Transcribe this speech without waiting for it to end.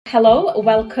Hello,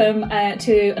 welcome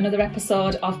to another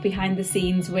episode of Behind the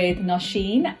Scenes with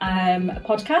Nosheen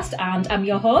podcast, and I'm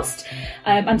your host.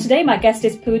 And today my guest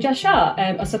is Pooja Shah,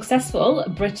 a successful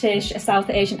British South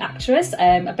Asian actress,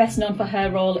 best known for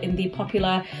her role in the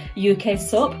popular UK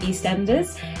soap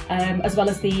Eastenders, as well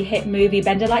as the hit movie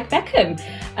Bend It Like Beckham,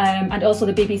 and also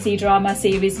the BBC drama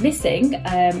series Missing,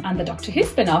 and the Doctor Who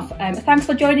spin-off. Thanks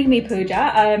for joining me,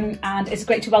 Pooja, and it's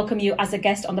great to welcome you as a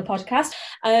guest on the podcast.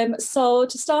 So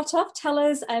to start off, tell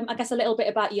us, I guess, a little bit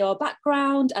about your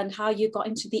background and how you got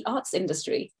into the arts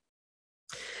industry.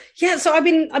 Yeah, so I've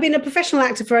been a professional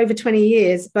actor for over 20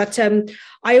 years, but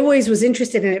I always was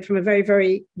interested in it from a very,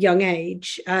 very young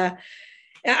age.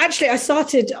 Actually,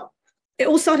 it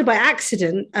all started by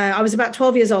accident. I was about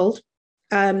 12 years old,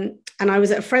 and I was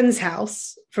at a friend's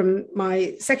house from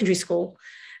my secondary school,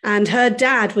 and her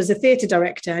dad was a theatre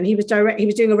director, and he was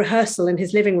doing a rehearsal in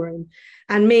his living room.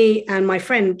 And me and my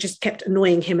friend just kept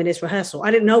annoying him in his rehearsal.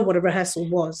 I didn't know what a rehearsal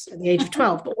was at the age of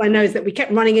 12, but all I know is that we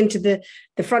kept running into the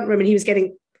front room and he was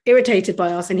getting irritated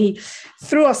by us. And he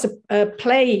threw us a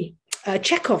play, a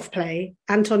Chekhov play,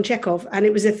 Anton Chekhov, and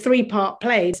it was a 3-part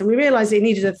play. And we realized it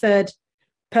needed a third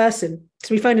person.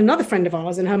 So we phoned another friend of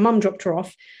ours and her mum dropped her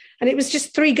off. And it was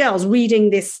just 3 girls reading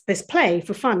this play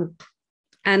for fun.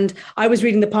 And I was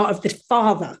reading the part of the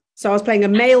father. So I was playing a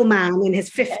male man in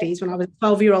his 50s when I was a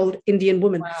 12-year-old Indian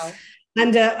woman. Wow.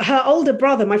 And her older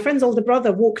brother, my friend's older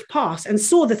brother, walked past and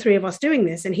saw the 3 of us doing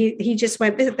this. And he just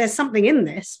went, there's something in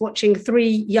this, watching 3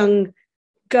 young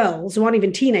girls who aren't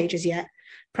even teenagers yet,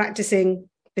 practicing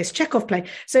this Chekhov play.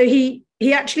 So he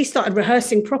actually started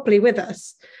rehearsing properly with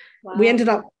us. Wow. We ended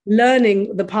up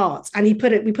learning the parts, and we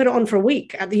put it on for a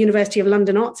week at the University of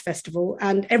London Arts Festival.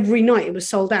 And every night it was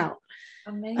sold out.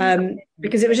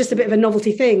 Because it was just a bit of a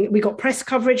novelty thing. We got press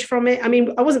coverage from it. I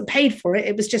mean, I wasn't paid for it.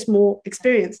 It was just more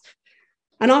experience.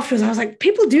 And afterwards, I was like,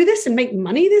 people do this and make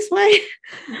money this way.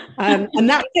 And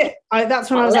that's it. That's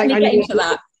when I was like, I need into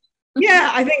that. Yeah,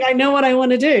 I think I know what I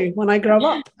want to do when I grow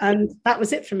up. And that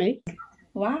was it for me.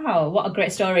 Wow, what a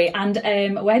great story.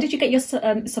 And where did you get your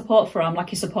support from,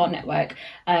 like your support network?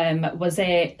 Was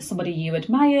it somebody you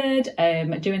admired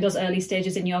during those early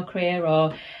stages in your career,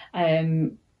 or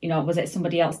was it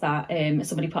somebody else that,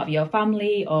 somebody part of your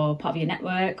family or part of your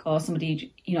network, or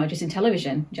somebody, just in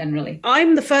television generally?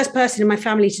 I'm the first person in my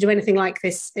family to do anything like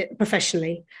this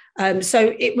professionally.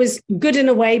 So it was good in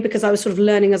a way because I was sort of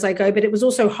learning as I go, but it was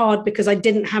also hard because I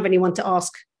didn't have anyone to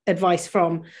ask advice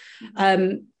from.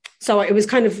 So it was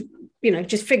kind of,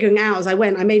 just figuring out as I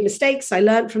went. I made mistakes, I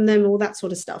learned from them, all that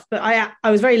sort of stuff. But I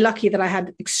was very lucky that I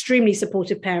had extremely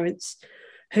supportive parents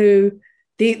who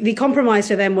the compromise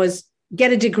for them was,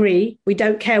 get a degree. We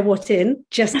don't care what in,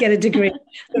 just get a degree.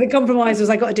 So the compromise was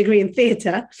I got a degree in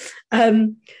theatre.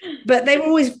 But they were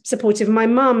always supportive. My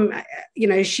mum,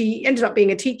 she ended up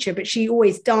being a teacher, but she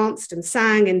always danced and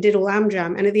sang and did all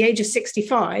amjam. And at the age of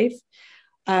 65,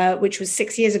 which was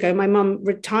 6 years ago, my mum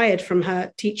retired from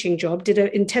her teaching job, did an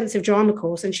intensive drama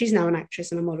course, and she's now an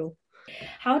actress and a model.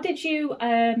 How did you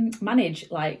manage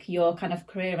your kind of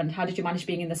career, and how did you manage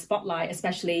being in the spotlight,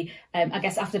 especially I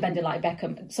guess after Bend It Like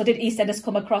Beckham? So did EastEnders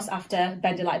come across after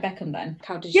Bend It Like Beckham then?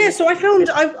 How did you? Yeah, so I found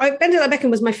Bend It Like Beckham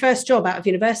was my first job out of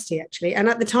university actually, and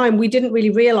at the time we didn't really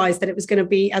realise that it was going to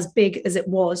be as big as it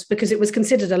was because it was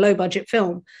considered a low budget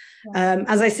film. Yeah.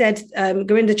 As I said,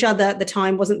 Gurinder Chadha at the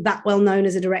time wasn't that well known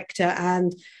as a director,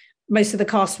 and most of the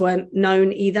cast weren't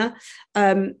known either.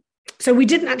 So we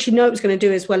didn't actually know it was going to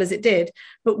do as well as it did.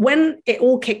 But when it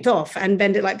all kicked off and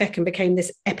Bend It Like Beckham became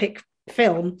this epic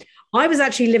film, I was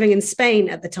actually living in Spain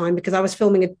at the time because I was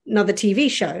filming another TV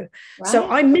show. Wow. So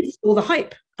I missed all the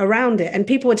hype around it. And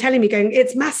people were telling me going,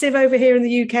 it's massive over here in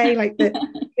the UK.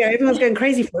 Everyone's going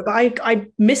crazy for it. But I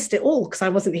missed it all because I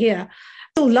wasn't here.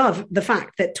 I still love the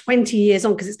fact that 20 years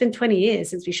on, because it's been 20 years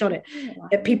since we shot it,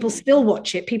 that people still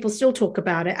watch it, people still talk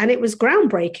about it, and it was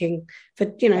groundbreaking for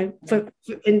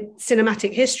in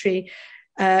cinematic history,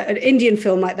 an Indian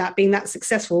film like that being that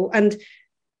successful and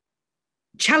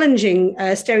challenging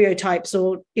stereotypes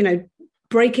or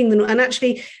breaking them. And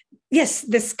actually, yes,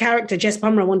 this character Jess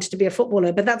Bumrah wanted to be a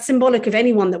footballer, but that's symbolic of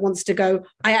anyone that wants to go,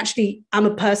 I actually am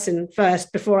a person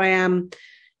first before I am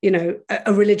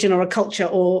a religion or a culture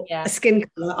or a skin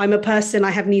color. I'm a person, I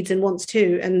have needs and wants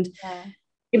too. And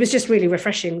it was just really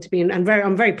refreshing to be in, and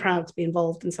I'm very proud to be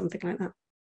involved in something like that.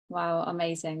 Wow,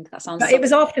 amazing. That sounds But it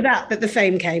was after that the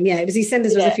fame came. Yeah, it was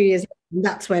EastEnders was a few years ago, and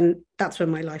that's when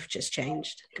my life just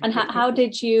changed. And how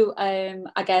did you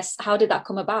how did that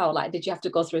come about? Did you have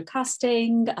to go through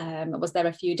casting? Was there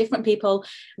a few different people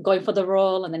going for the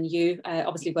role, and then you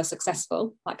obviously were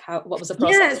successful? What was the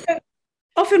process? Yeah,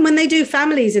 often when they do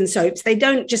families in soaps, they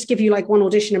don't just give you like one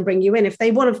audition and bring you in. If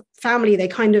they want a family, they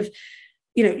kind of,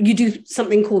 you do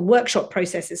something called workshop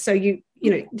processes. So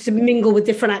to mingle with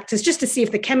different actors just to see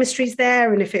if the chemistry's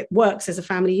there and if it works as a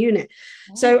family unit.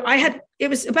 Oh. So it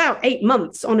was about 8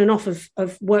 months on and off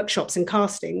of workshops and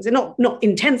castings, and not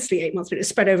intensely 8 months, but it was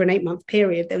spread over an 8-month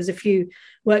period. There was a few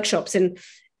workshops, and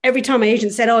every time my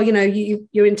agent said, "Oh, you're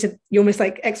almost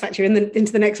like X Factor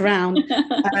into the next round,"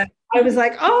 I was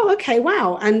like, "Oh, okay,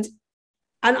 wow." And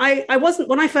I wasn't,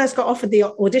 when I first got offered the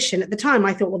audition at the time,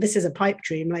 I thought, well, this is a pipe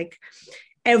dream. Like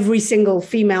every single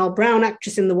female brown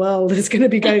actress in the world is going to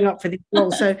be going up for the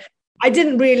role. So I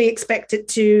didn't really expect it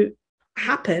to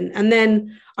happen. And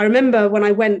then I remember when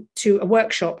I went to a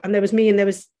workshop and there was me and there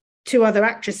was 2 other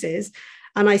actresses.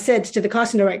 And I said to the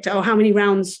casting director, "Oh, how many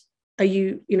rounds are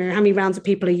how many rounds of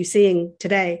people are you seeing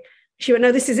today?" She went,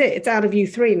 "No, this is it. It's out of you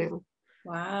 3 now."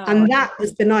 Wow. And that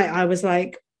was the night I was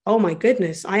like, oh my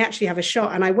goodness, I actually have a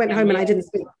shot. And I went home and I didn't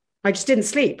sleep. I just didn't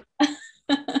sleep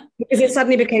because it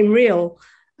suddenly became real.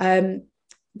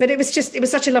 But it was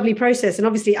such a lovely process. And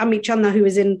obviously Amit Chandna, who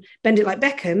was in Bend It Like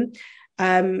Beckham,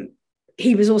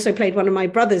 he was also played one of my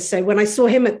brothers. So when I saw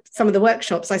him at some of the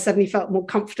workshops, I suddenly felt more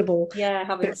comfortable. Yeah,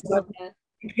 having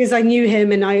because I knew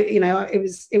him and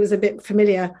it was a bit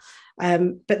familiar.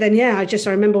 But then, I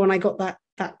remember when I got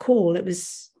that call, it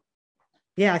was,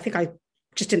 I think I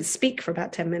just didn't speak for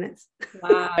about 10 minutes.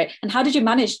 Wow. And how did you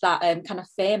manage that kind of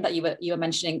fame that you were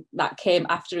mentioning that came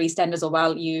after EastEnders, or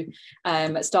while you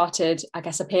started, I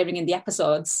guess, appearing in the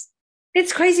episodes?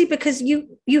 It's crazy because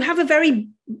you have a very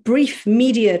brief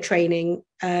media training.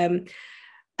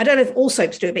 I don't know if all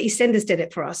soaps do it, but EastEnders did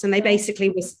it for us. And they basically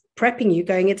was prepping you,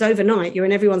 going, it's overnight. You're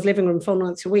in everyone's living room 4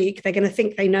 nights a week. They're going to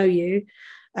think they know you.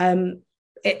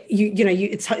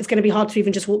 It's going to be hard to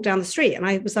even just walk down the street. And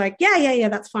I was like, yeah,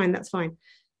 that's fine.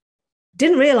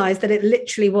 Didn't realize that it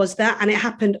literally was that. And it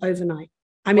happened overnight.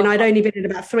 I mean, I'd only been in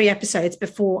about 3 episodes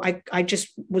before I just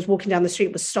was walking down the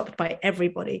street, was stopped by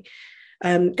everybody.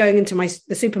 Going into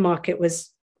the supermarket was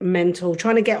mental.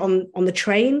 Trying to get on the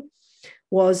train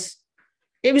was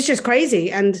just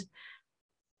crazy. And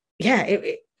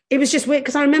it was just weird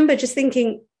because I remember just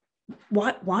thinking,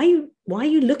 why are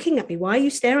you looking at me? Why are you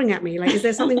staring at me? Like, is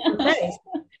there something on the face?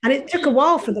 And it took a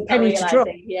while for the penny to drop.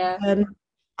 Yeah.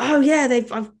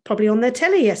 I'm probably on their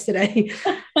telly yesterday.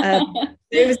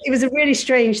 It was a really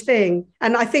strange thing.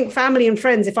 And I think family and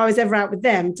friends, if I was ever out with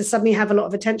them, to suddenly have a lot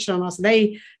of attention on us,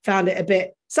 they found it a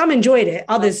bit, some enjoyed it,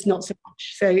 others not so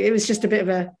much. So it was just a bit of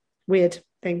a weird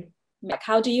thing. Like,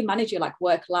 how do you manage your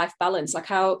work-life balance? Like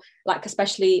how,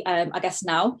 especially I guess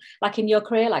now, in your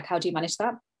career, how do you manage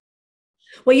that?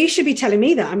 Well, you should be telling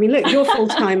me that. I mean, look, you're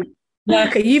full-time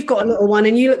worker, you've got a little one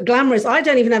and you look glamorous. I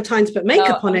don't even have time to put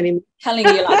makeup on anymore. Telling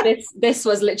you, this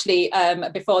was literally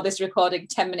before this recording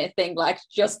 10-minute thing,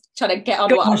 just trying to get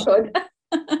on what I could.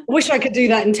 I wish I could do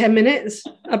that in 10 minutes.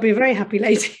 I'd be a very happy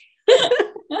lady.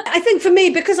 I think for me,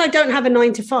 because I don't have a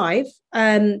 9 to 5,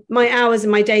 my hours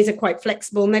and my days are quite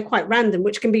flexible and they're quite random,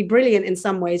 which can be brilliant in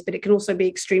some ways, but it can also be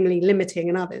extremely limiting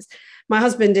in others. My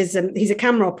husband he's a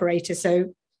camera operator,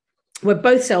 so we're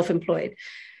both self-employed.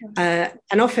 And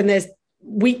often there's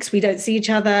weeks we don't see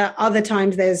each other. Other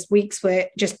times there's weeks we're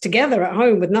just together at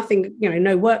home with nothing,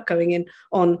 no work going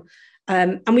on.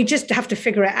 And we just have to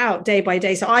figure it out day by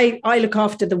day. So I look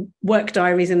after the work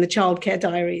diaries and the childcare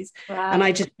diaries. Wow. And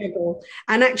I just juggle.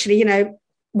 And actually,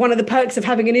 one of the perks of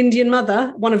having an Indian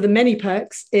mother, one of the many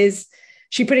perks, is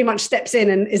she pretty much steps in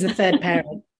and is a third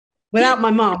parent. Without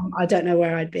my mom, I don't know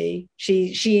where I'd be.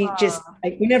 She just,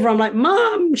 whenever I'm like,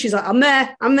 Mom, she's like, I'm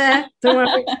there. Don't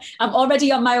worry. I'm already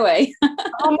on my way.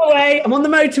 On my way. I'm on the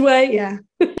motorway. Yeah.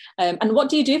 And what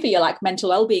do you do for your mental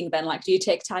well-being then? Do you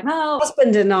take time out? My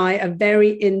husband and I are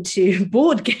very into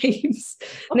board games.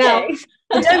 Okay. Now,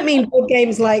 I don't mean board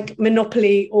games like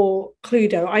Monopoly or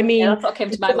Cluedo. I mean, that's what came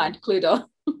to my mind, Cluedo.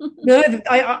 No,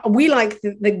 we like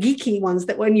the geeky ones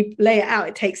that when you lay it out,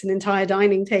 it takes an entire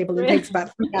dining table and takes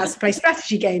about 3 hours to play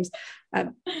strategy games.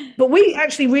 But we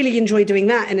actually really enjoy doing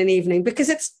that in an evening because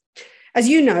it's, as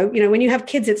you know, when you have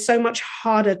kids, it's so much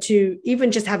harder to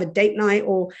even just have a date night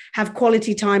or have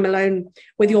quality time alone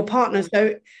with your partner.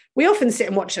 So we often sit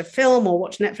and watch a film or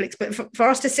watch Netflix, but for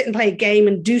us to sit and play a game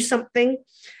and do something,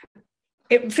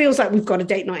 it feels like we've got a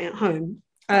date night at home.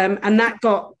 And that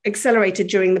got accelerated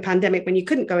during the pandemic when you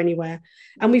couldn't go anywhere.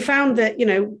 And we found that,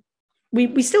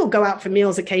 we still go out for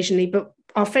meals occasionally, but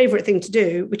our favorite thing to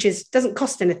do, which doesn't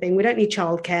cost anything, we don't need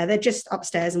childcare, they're just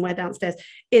upstairs and we're downstairs,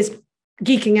 is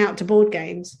geeking out to board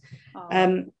games.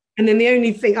 And then the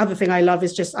only other thing I love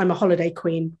is just I'm a holiday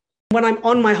queen. When I'm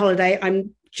on my holiday,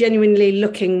 I'm genuinely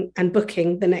looking and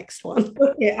booking the next one.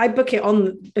 I book it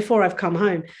on before I've come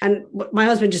home. And my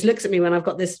husband just looks at me when I've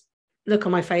got this look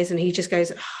on my face, and he just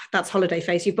goes, oh, that's holiday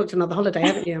face. You've booked another holiday,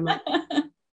 haven't you? I'm like,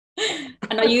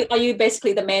 and are you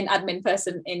basically the main admin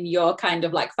person in your kind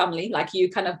of like family? Like you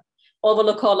kind of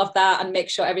overlook all of that and make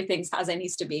sure everything's as it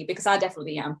needs to be? Because I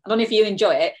definitely am. I don't know if you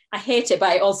enjoy it. I hate it, but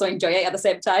I also enjoy it at the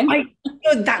same time.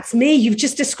 That's me. You've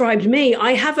just described me.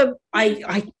 I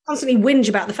constantly whinge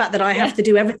about the fact that I have to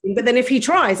do everything, but then if he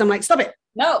tries, I'm like, stop it.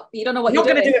 No, you don't know what you're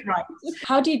you're going to do it right.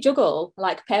 How do you juggle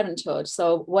like parenthood?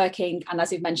 So working, and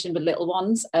as you've mentioned, with little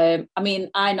ones. I mean,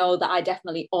 I know that I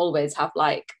definitely always have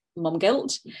like mum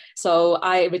guilt. So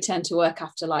I returned to work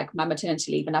after like my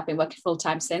maternity leave, and I've been working full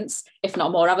time since, if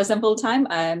not more hours than full time.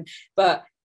 And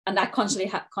I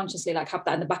consciously like have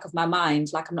that in the back of my mind,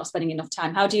 like I'm not spending enough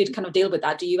time. How do you kind of deal with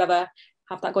that? Do you ever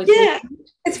have that going through?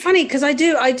 It's funny because I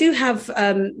do have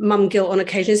mum guilt on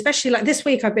occasion, especially like this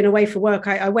week I've been away for work.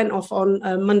 I went off on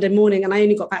Monday morning, and I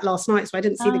only got back last night, so I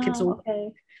didn't see the kids all. Okay.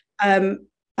 And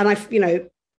I've,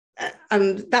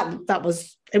 and that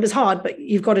was, it was hard, but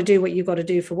you've got to do what you've got to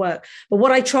do for work. But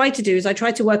what I try to do is I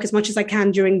try to work as much as I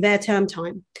can during their term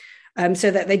time, so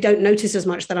that they don't notice as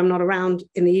much that I'm not around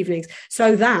in the evenings,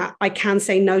 so that I can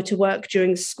say no to work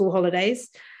during school holidays.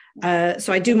 So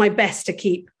I do my best to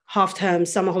keep half term,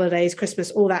 summer holidays,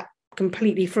 Christmas, all that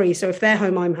completely free. So if they're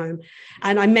home, I'm home.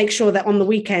 And I make sure that on the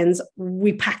weekends,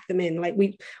 we pack them in. Like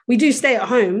we do stay at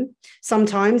home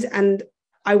sometimes, and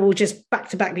I will just back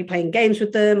to back be playing games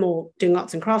with them or doing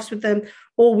arts and crafts with them,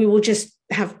 or we will just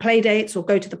have play dates or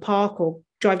go to the park or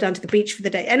drive down to the beach for the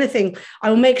day. Anything, I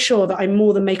will make sure that I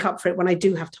more than make up for it when I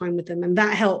do have time with them. And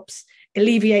that helps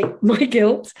alleviate my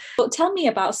guilt. But tell me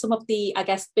about some of the, I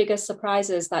guess, biggest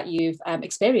surprises that you've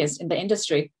experienced in the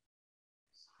industry.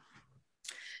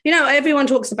 Everyone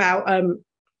talks about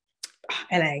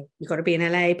LA. You've got to be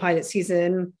in LA, pilot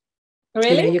season.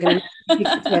 Really? You're going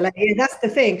to LA. That's the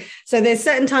thing. So there's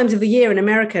certain times of the year in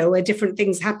America where different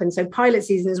things happen. So pilot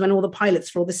season is when all the pilots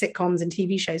for all the sitcoms and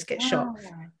TV shows get shot,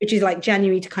 which is like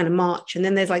January to kind of March. And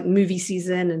then there's like movie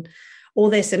season and all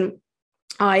this. And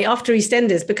after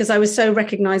Eastenders, because I was so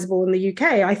recognizable in the UK,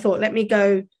 I thought, let me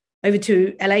go over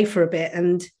to LA for a bit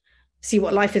and see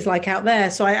what life is like out there.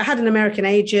 So I had an American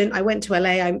agent. I went to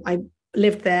LA. I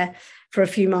lived there for a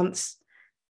few months.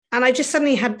 And I just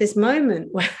suddenly had this moment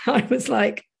where I was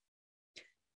like,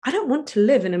 I don't want to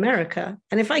live in America.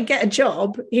 And if I get a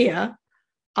job here,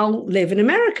 I'll live in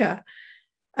America.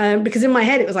 Because in my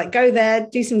head, it was like, go there,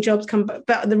 do some jobs, come back.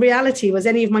 But the reality was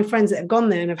any of my friends that have gone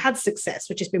there and have had success,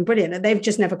 which has been brilliant, and they've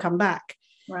just never come back.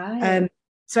 Right.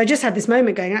 So I just had this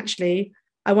moment going, actually,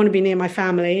 I want to be near my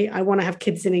family. I want to have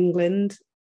kids in England.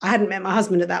 I hadn't met my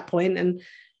husband at that point. And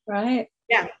right.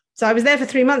 Yeah. So I was there for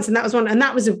 3 months, and that was one. And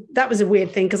that was a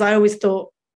weird thing, because I always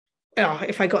thought, oh,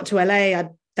 if I got to LA,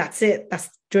 that's it. That's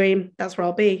the dream. That's where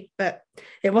I'll be. But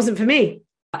it wasn't for me.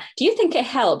 Do you think it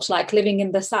helped, like living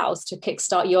in the South, to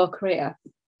kickstart your career?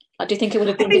 Like, do you think it would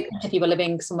have been different if you were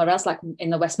living somewhere else, like in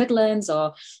the West Midlands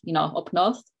or, up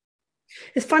north?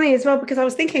 It's funny as well, because I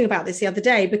was thinking about this the other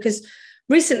day, because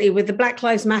recently with the Black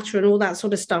Lives Matter and all that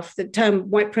sort of stuff, the term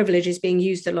white privilege is being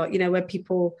used a lot, where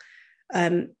people,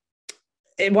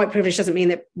 white privilege doesn't mean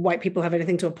that white people have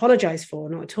anything to apologize for,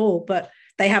 not at all, but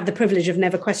they have the privilege of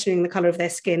never questioning the color of their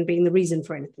skin being the reason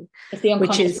for anything. It's the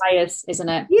unconscious bias, isn't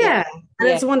it? Yeah. And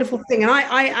it's a wonderful thing. And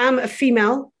I am a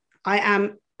female, I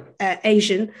am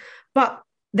Asian, but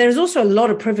there's also a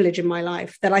lot of privilege in my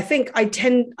life that I think I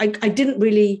didn't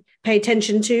really pay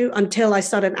attention to until I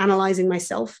started analyzing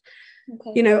myself.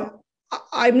 Okay.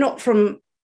 I'm not from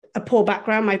a poor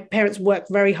background. My parents worked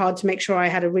very hard to make sure I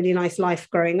had a really nice life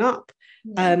growing up.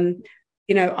 I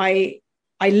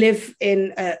live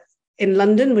in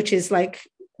London, which is like,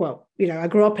 I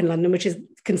grew up in London, which is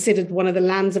considered one of the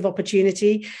lands of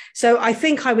opportunity. So I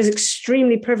think I was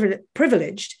extremely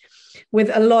privileged with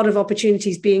a lot of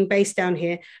opportunities being based down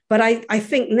here. But I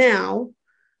think now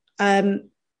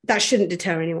that shouldn't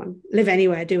deter anyone. Live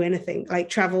anywhere, do anything, like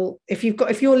travel. If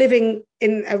you're living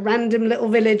in a random little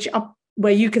village up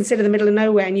where you consider the middle of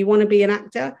nowhere and you want to be an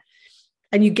actor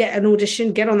and you get an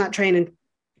audition, get on that train and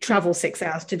travel 6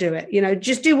 hours to do it.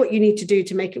 Just do what you need to do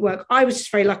to make it work. I was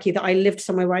just very lucky that I lived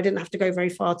somewhere where I didn't have to go very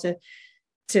far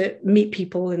to meet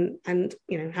people and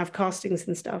have castings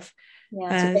and stuff. Yeah,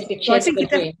 so I think I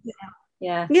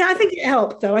think it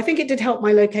helped, though. I think it did help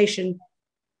my location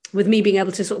with me being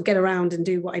able to sort of get around and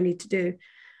do what I need to do.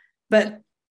 But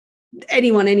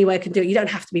anyone anywhere can do it. You don't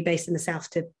have to be based in the South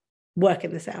to work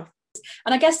in the South.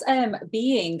 And I guess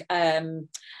being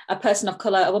a person of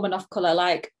color, a woman of color,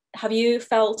 like, have you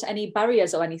felt any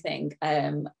barriers or anything,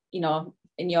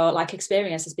 in your like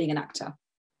experience as being an actor?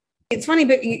 It's funny,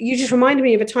 but you just reminded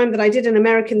me of a time that I did an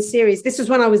American series. This was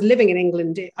when I was living in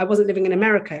England. I wasn't living in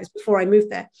America. It was before I moved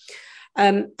there.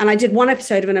 And I did one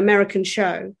episode of an American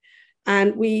show,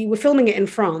 and we were filming it in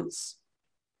France.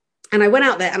 And I went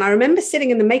out there, and I remember sitting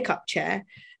in the makeup chair,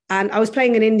 and I was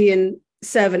playing an Indian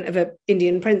servant of an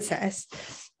Indian princess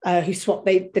who swapped,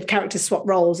 the characters swap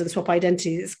roles and swap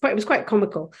identities. It was quite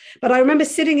comical. But I remember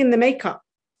sitting in the makeup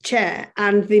chair,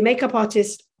 and the makeup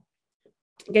artist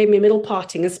gave me a middle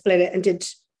parting and split it and did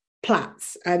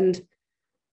plaits. And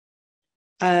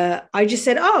I just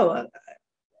said, oh,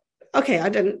 okay, I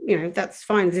don't, that's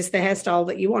fine. Is this the hairstyle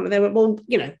that you want? And they went, well,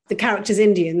 the character's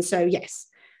Indian, so yes.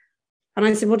 And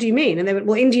I said, what do you mean? And they went,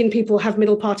 well, Indian people have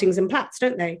middle partings and plaits,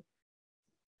 don't they?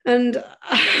 And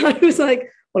I was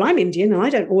like, well, I'm Indian and I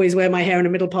don't always wear my hair in a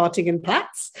middle parting and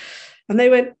plaits. And they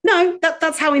went, no,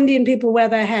 that's how Indian people wear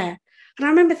their hair. And I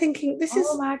remember thinking, this is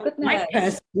my my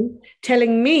person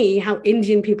telling me how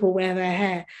Indian people wear their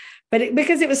hair. But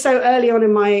because it was so early on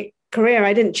in my career,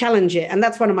 I didn't challenge it. And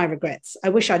that's one of my regrets. I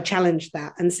wish I'd challenged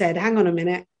that and said, hang on a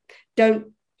minute,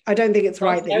 I don't think it's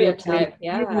right that you're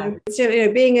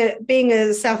so, being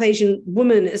a South Asian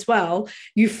woman as well,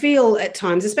 you feel at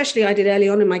times, especially I did early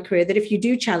on in my career, that if you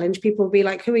do challenge, people will be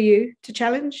like, who are you to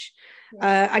challenge?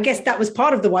 I guess that was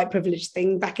part of the white privilege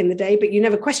thing back in the day, but you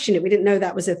never questioned it. We didn't know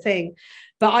that was a thing.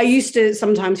 But I used to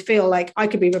sometimes feel like I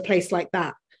could be replaced like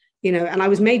that, and I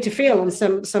was made to feel on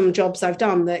some jobs I've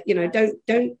done that,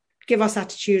 don't give us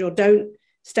attitude or don't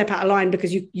step out of line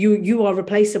because you are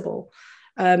replaceable.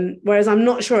 Whereas I'm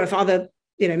not sure if other,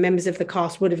 members of the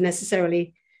cast would have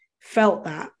necessarily felt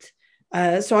that.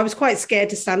 So I was quite scared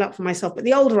to stand up for myself. But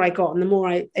the older I got and the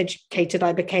more educated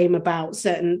I became about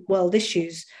certain world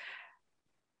issues,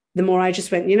 the more I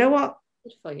just went, you know what?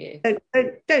 Good for you.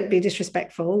 Don't be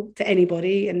disrespectful to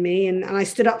anybody and me. And I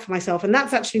stood up for myself. And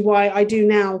that's actually why I do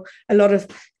now a lot of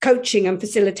coaching and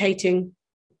facilitating.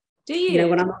 Do you?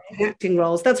 When I'm not in acting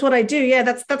roles, that's what I do. Yeah,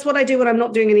 that's what I do when I'm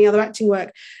not doing any other acting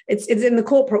work. It's in the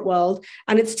corporate world,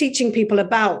 and it's teaching people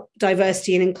about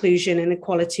diversity and inclusion and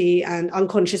equality and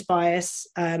unconscious bias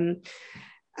and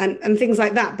things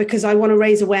like that, because I want to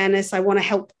raise awareness. I want to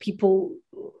help people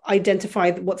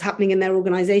identify what's happening in their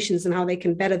organizations and how they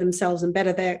can better themselves and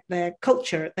better their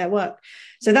culture at their work.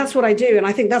 So that's what I do. And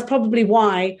I think that's probably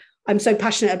why I'm so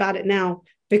passionate about it now,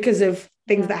 because of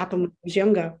things that happened when I was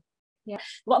younger. Yeah.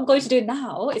 What I'm going to do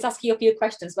now is ask you a few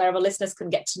questions where our listeners can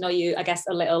get to know you, I guess,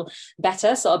 a little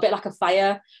better. So a bit like a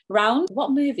fire round. What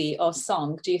movie or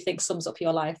song do you think sums up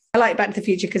your life? I like Back to the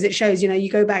Future because it shows,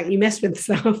 you go back, you mess with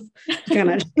stuff, you can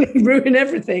actually ruin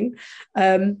everything.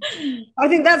 I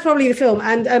think that's probably the film.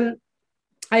 And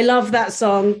I love that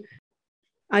song,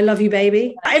 I Love You,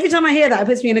 Baby. Every time I hear that, it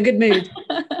puts me in a good mood.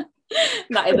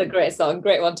 That is a great song,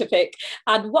 great one to pick.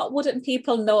 And what wouldn't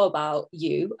people know about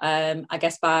you, I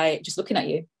guess, by just looking at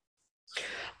you?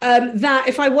 That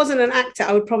if I wasn't an actor,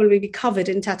 I would probably be covered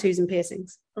in tattoos and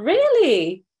piercings.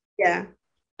 Really? Yeah.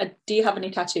 Do you have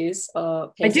any tattoos?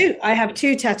 Or piercings? I do. I have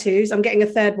 2 tattoos. I'm getting a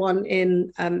third one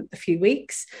in a few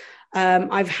weeks.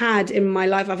 I've had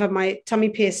my tummy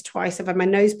pierced twice. I've had my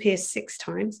nose pierced 6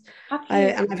 times.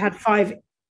 And I've had 5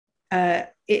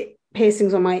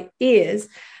 piercings on my ears.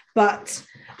 But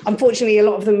unfortunately, a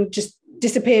lot of them just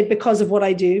disappeared because of what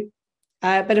I do.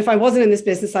 But if I wasn't in this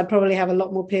business, I'd probably have a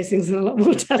lot more piercings and a lot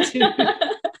more tattoos.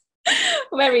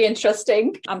 Very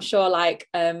interesting. I'm sure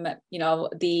the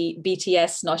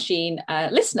BTS Nosheen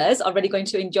listeners are really going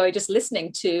to enjoy just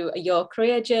listening to your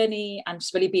career journey and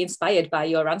just really be inspired by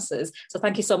your answers. So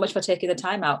thank you so much for taking the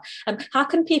time out. How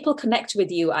can people connect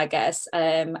with you, I guess?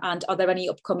 And are there any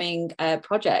upcoming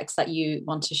projects that you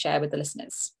want to share with the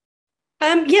listeners?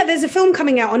 There's a film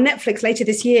coming out on Netflix later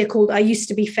this year called I Used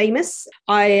to Be Famous.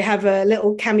 I have a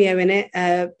little cameo in it,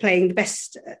 playing the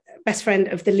best friend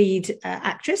of the lead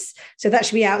actress. So that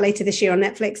should be out later this year on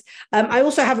Netflix. I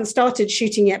also haven't started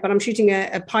shooting yet, but I'm shooting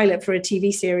a pilot for a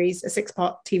TV series, a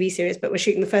 6-part TV series, but we're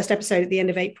shooting the first episode at the end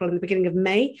of April and the beginning of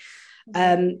May.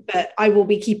 But I will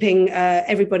be keeping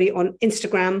everybody on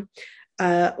Instagram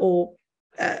or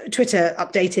Twitter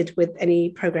updated with any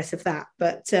progress of that.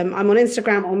 But I'm on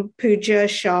Instagram on Pooja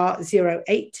Shah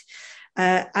 08.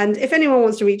 And if anyone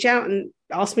wants to reach out and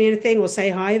ask me anything or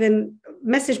say hi, then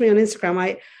message me on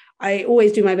Instagram. I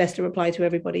always do my best to reply to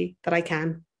everybody that I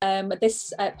can.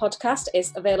 This podcast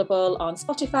is available on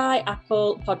Spotify,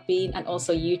 Apple, Podbean, and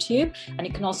also YouTube. And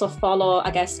you can also follow,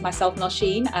 I guess, myself,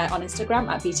 Nosheen, on Instagram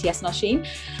at BTS Nosheen.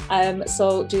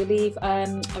 So do leave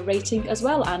a rating as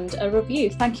well and a review.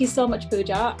 Thank you so much,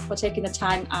 Pooja, for taking the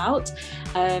time out.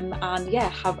 And yeah,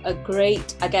 have a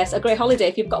great holiday.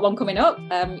 If you've got one coming up,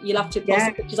 you'll have to post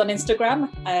some pictures on Instagram.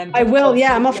 I will.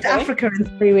 Yeah, I'm off to Africa in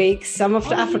 3 weeks. So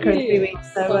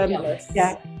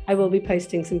yeah, I will be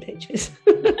posting some pictures.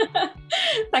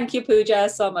 Thank you, Pooja,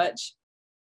 so much.